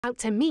About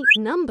to meet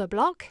number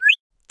block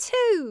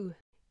 2.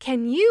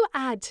 Can you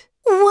add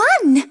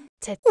 1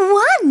 to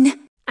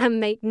 1 and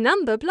make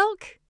number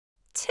block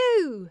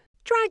 2?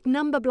 Drag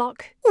number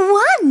block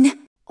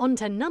 1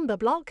 onto number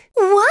block.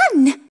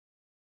 1.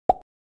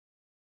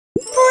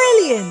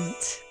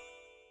 Brilliant!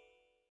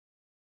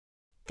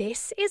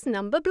 This is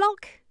number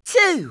block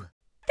 2.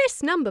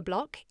 This number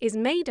block is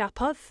made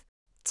up of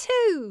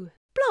 2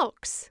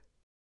 blocks.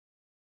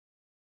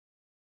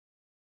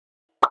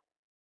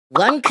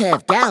 One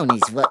curve down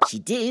is what you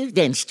do,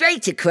 then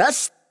straight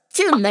across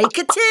to make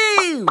a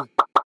 2.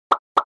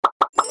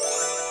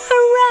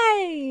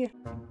 Hooray!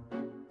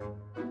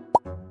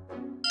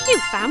 You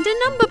found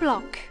a number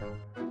block.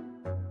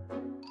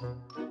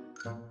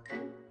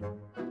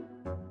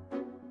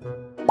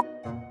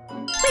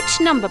 Which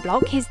number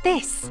block is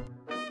this?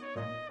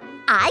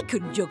 I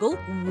can juggle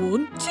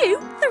 1, 2,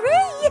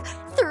 3.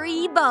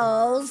 3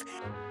 balls.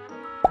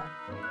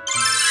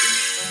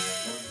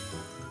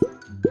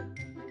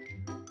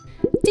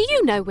 Do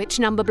you know which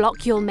number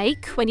block you'll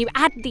make when you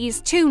add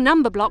these 2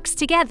 number blocks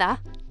together?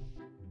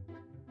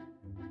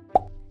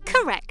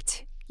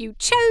 Correct! You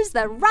chose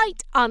the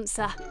right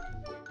answer.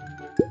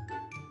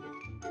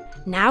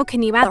 Now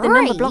can you add the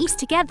number 3. blocks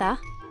together?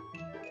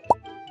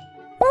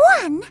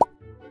 1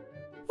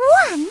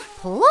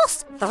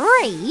 plus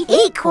 3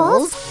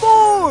 equals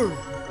 4.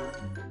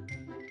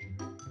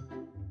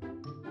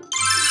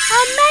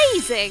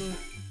 Amazing!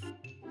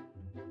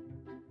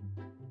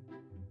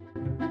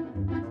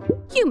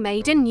 You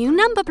made a new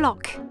number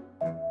block.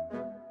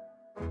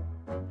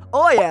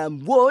 I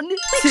am 1,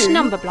 Which 2,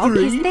 number block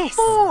 3, is this?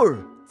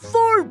 4.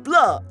 4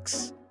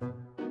 blocks.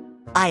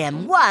 I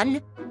am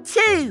 1,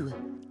 2.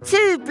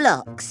 2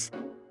 blocks.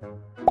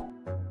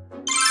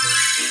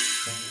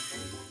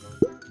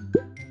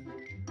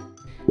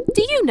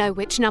 Do you know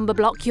which number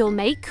block you'll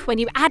make when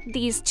you add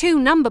these 2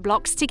 number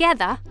blocks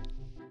together?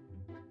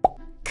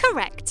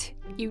 Correct!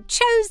 You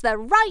chose the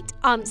right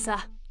answer.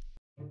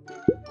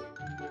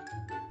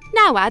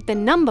 Now add the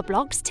number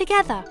blocks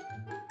together.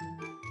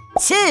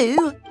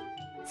 2,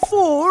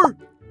 4.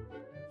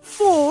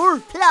 4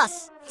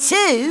 plus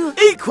 2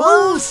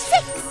 equals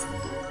 6.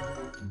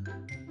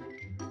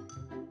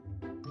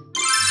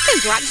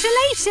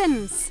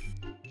 Congratulations!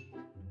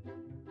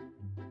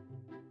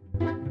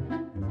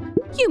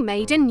 You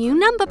made a new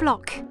number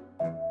block.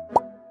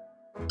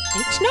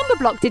 Which number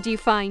block did you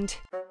find?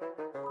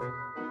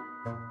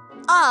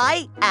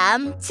 I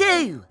am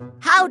 2.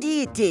 How do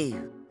you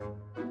do?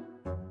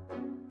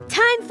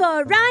 Time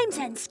for rhymes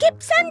and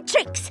skips and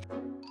tricks.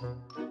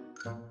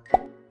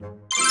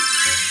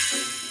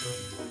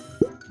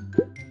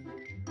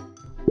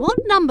 What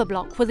number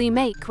block will you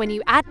make when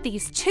you add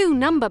these 2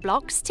 number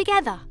blocks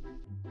together?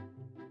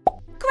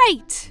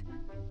 Great!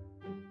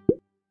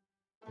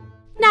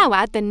 Now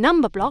add the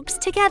number blocks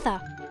together.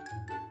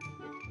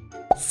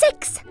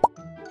 6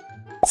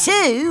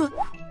 2.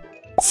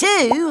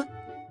 2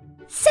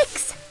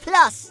 6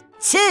 plus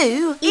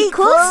 2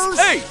 equals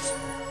 8.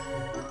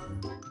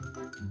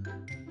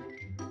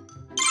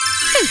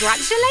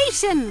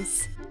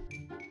 Congratulations!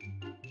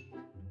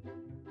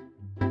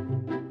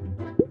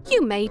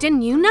 You made a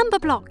new number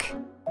block.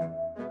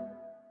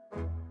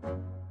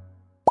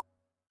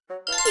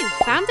 You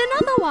found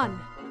another one.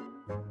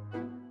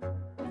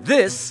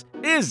 This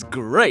is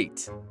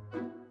great!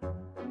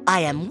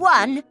 I am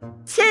 1,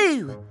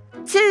 2.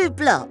 2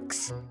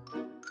 blocks.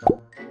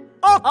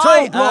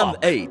 I am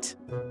 8.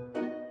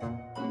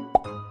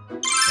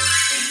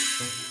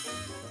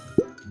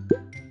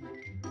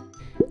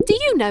 Do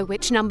you know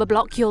which number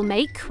block you'll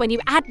make when you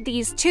add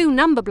these 2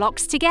 number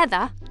blocks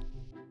together?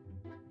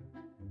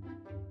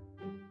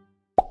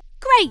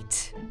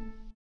 Great!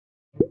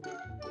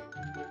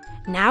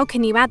 Now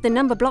can you add the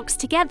number blocks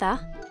together?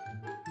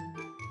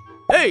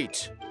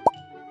 8.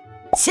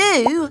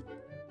 2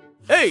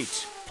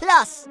 8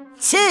 plus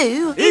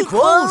 2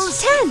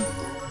 equals 10.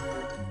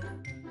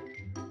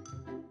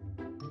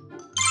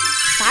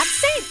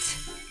 That's it!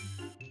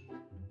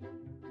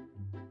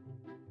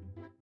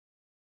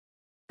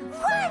 1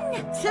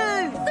 2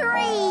 3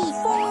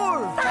 4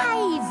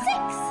 5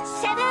 6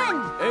 7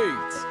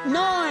 8.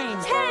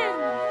 9 10.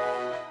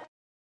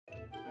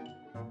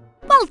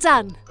 Well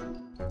done!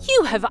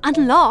 You have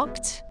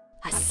unlocked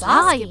a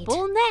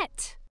basketball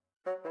net.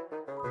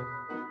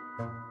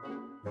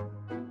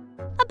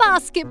 A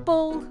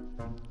basketball.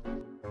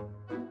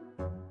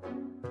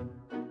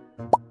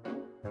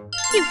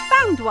 You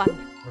found one.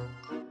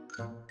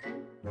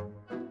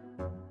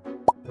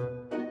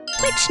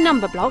 Which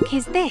number block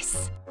is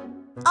this?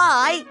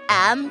 I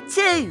am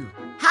 2.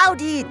 How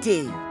do you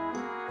do?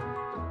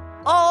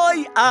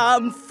 I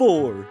am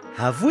 4.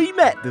 Have we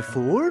met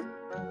before?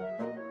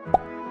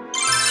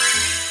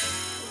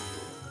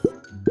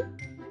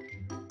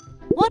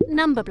 What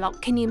number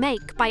block can you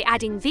make by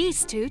adding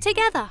these 2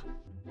 together?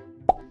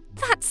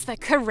 That's the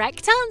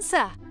correct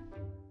answer.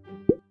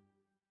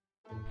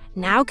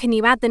 Now can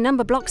you add the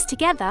number blocks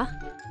together?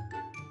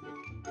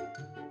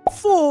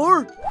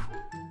 4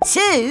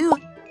 2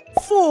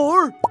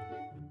 4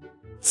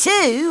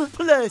 2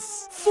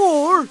 plus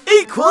 4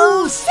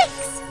 equals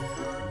 6.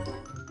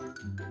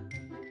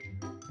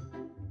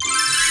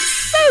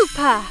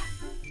 Super!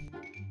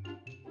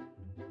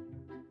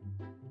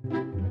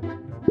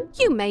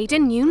 You made a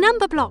new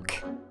number block.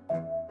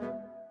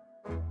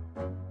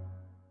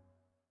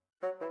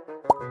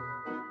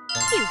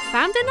 You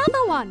found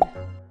another one.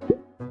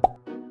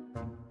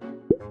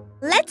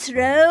 Let's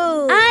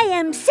roll. I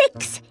am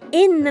 6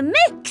 in the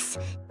mix.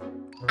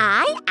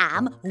 I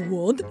am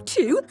 1,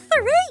 2,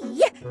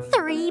 3.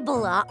 3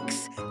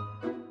 blocks.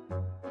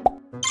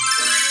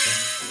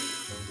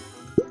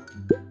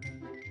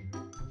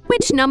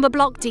 Which number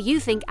block do you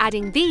think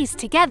adding these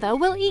together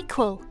will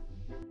equal?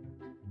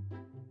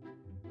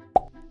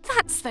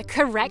 That's the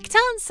correct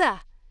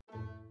answer.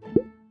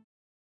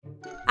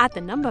 Add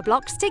the number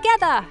blocks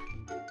together.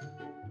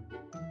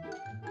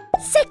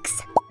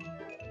 6.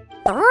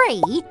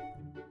 3.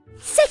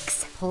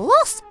 6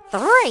 plus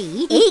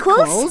 3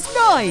 equals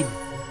 9.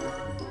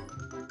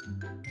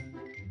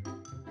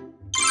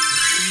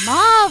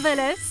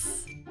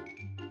 Marvellous!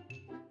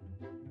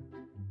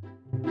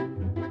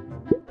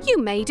 You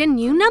made a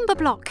new number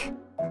block.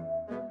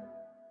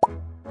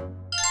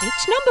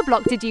 Which number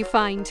block did you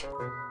find?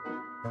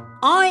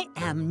 I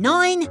am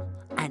 9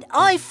 and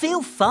I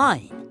feel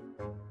fine.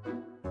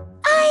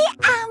 I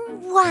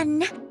am 1.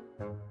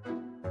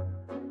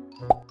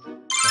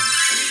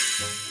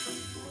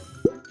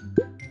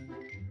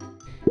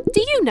 Do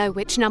you know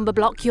which number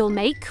block you'll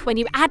make when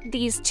you add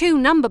these two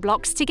number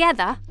blocks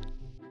together?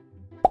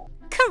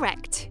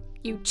 Correct.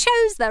 You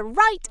chose the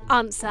right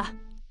answer.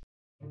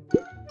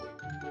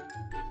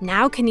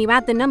 Now can you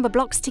add the number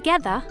blocks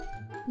together?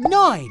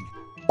 9.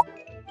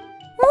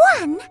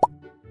 1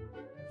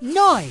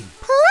 9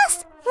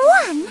 plus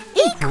 1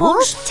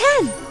 equals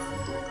 10.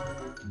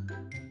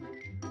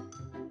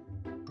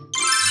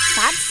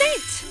 That's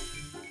it.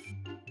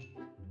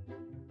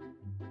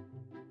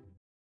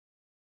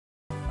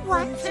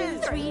 1, 2,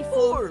 3,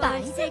 4,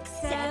 5, 6,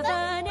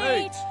 7,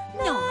 8,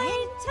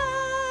 9,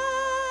 10.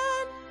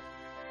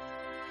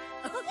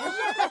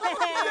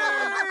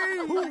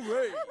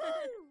 Hooray!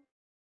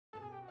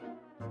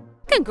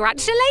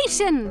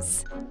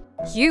 Congratulations!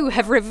 You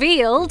have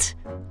revealed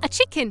a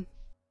chicken.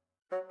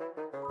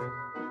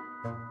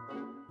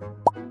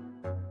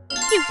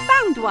 You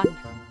found one.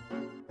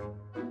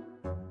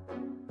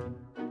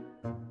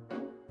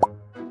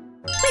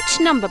 Which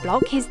number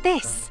block is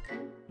this?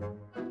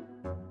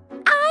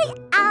 I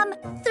am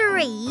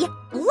 3.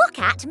 Look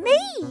at me.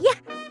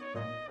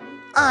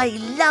 I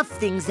love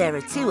things there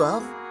are 2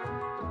 of.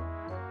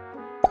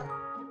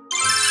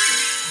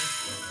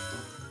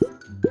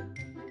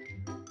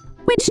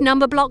 Which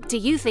number block do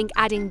you think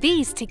adding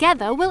these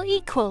together will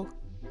equal?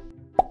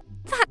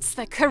 That's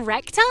the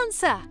correct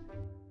answer.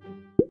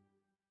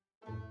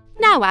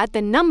 Now add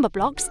the number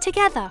blocks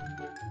together.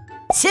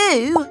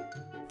 2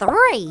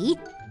 3.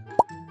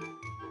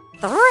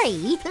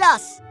 3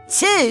 plus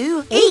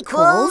 2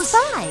 equals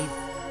 5.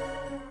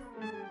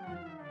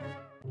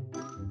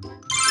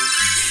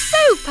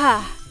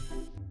 Super!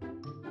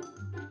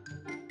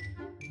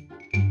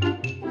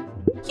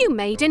 You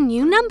made a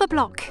new number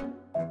block.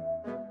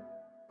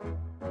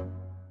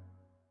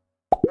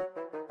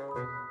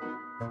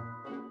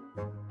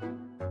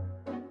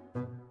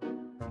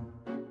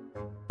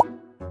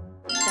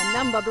 The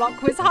number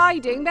block was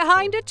hiding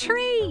behind a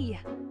tree.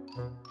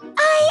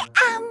 I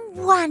am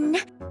 1.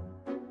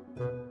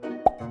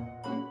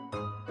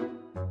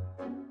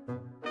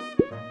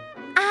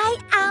 I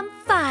am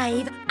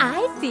 5.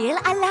 I feel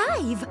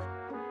alive.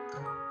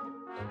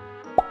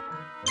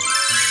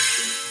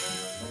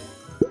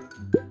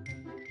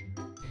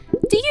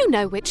 Do you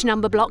know which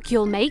number block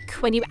you'll make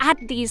when you add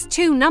these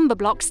two number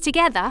blocks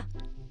together?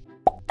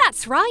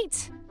 That's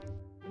right.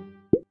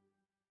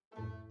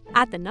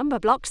 Add the number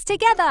blocks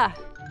together.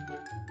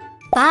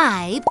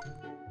 5.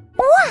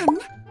 1.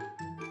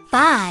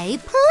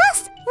 5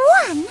 plus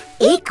 1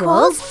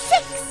 equals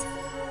 6.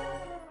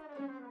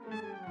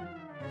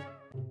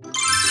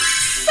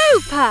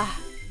 Super!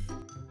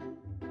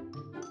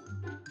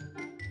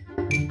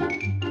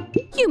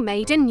 You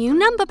made a new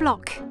number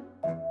block.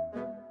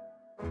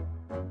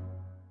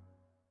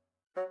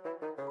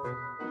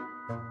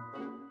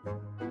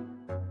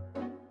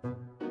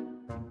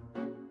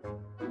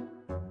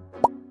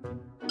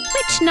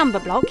 Which number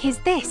block is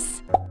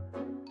this?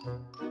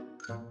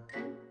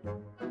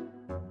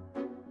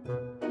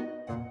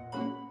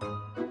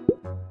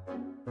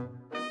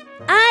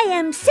 I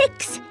am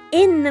 6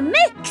 in the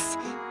mix.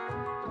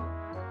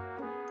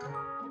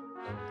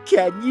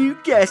 Can you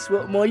guess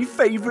what my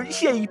favourite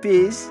shape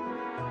is?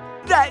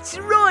 That's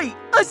right,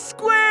 a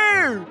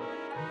square!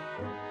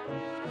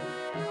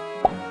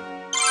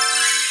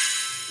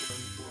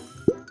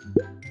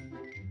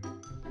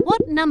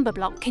 What number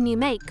block can you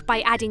make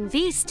by adding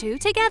these two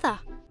together?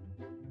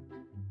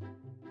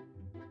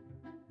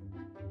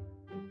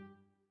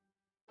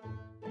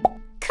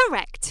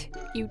 Correct.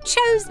 You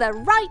chose the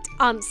right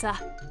answer.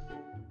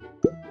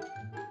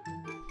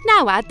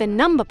 Now add the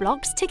number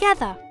blocks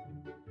together.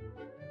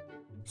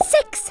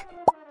 6.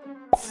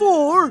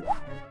 4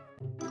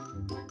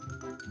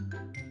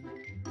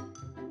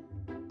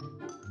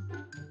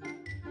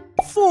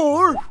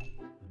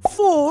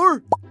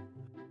 4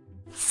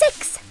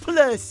 6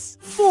 plus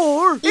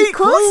 4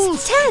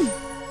 equals 10.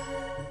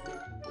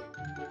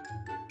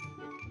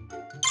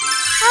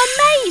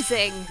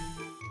 Amazing!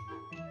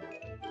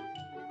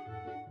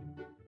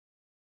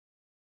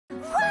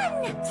 1,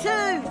 2,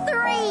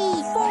 3,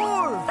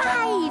 4,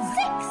 5,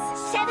 6,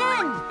 7,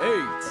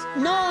 8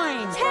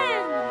 9.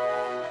 10.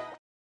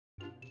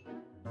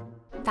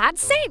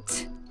 That's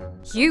it!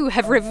 You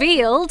have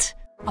revealed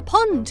a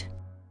pond.